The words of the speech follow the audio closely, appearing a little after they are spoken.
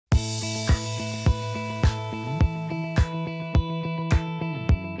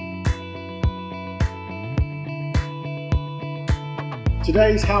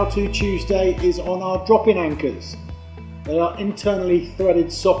Today's How To Tuesday is on our drop-in anchors. They are internally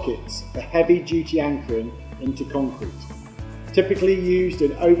threaded sockets for heavy-duty anchoring into concrete, typically used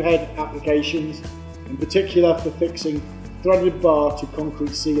in overhead applications, in particular for fixing threaded bar to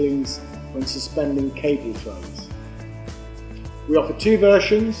concrete ceilings when suspending cable trays. We offer two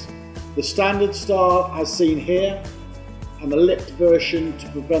versions, the standard style as seen here, and the lipped version to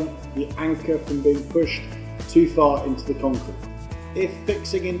prevent the anchor from being pushed too far into the concrete. If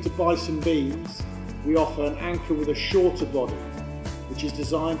fixing into bison beams, we offer an anchor with a shorter body, which is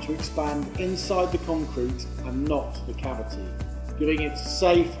designed to expand inside the concrete and not the cavity, giving it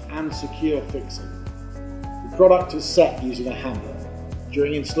safe and secure fixing. The product is set using a hammer.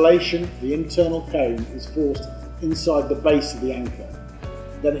 During installation, the internal cone is forced inside the base of the anchor,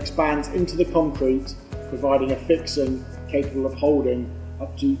 then expands into the concrete, providing a fixing capable of holding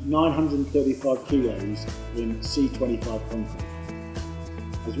up to 935 kilos in C25 concrete.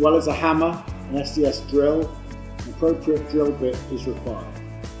 As well as a hammer, an SDS drill, an appropriate drill bit is required.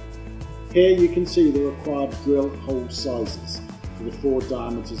 Here you can see the required drill hole sizes for the 4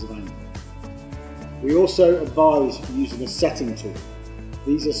 diameters of anchor. We also advise using a setting tool.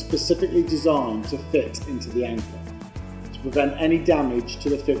 These are specifically designed to fit into the anchor, to prevent any damage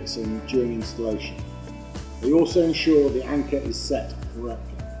to the fixing during installation. They also ensure the anchor is set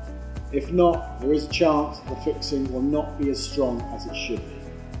correctly. If not, there is a chance the fixing will not be as strong as it should be.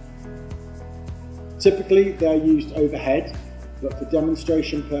 Typically they are used overhead, but for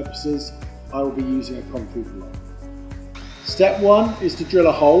demonstration purposes I will be using a concrete block. Step 1 is to drill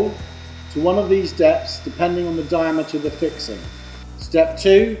a hole to one of these depths depending on the diameter of the fixing. Step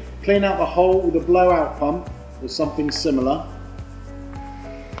 2, clean out the hole with a blowout pump or something similar.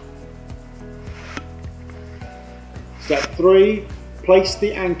 Step 3, place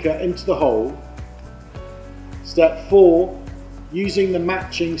the anchor into the hole. Step 4, using the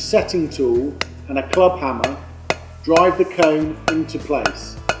matching setting tool and a club hammer, drive the cone into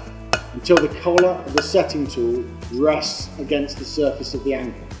place until the collar of the setting tool rests against the surface of the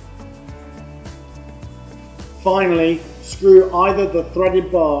anchor. Finally, screw either the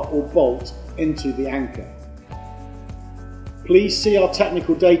threaded bar or bolt into the anchor. Please see our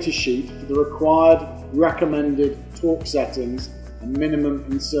technical data sheet for the required recommended torque settings and minimum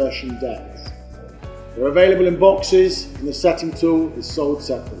insertion depths. They're available in boxes and the setting tool is sold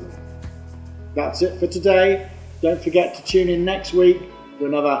separately. That's it for today. Don't forget to tune in next week for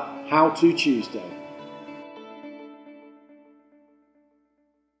another How To Tuesday.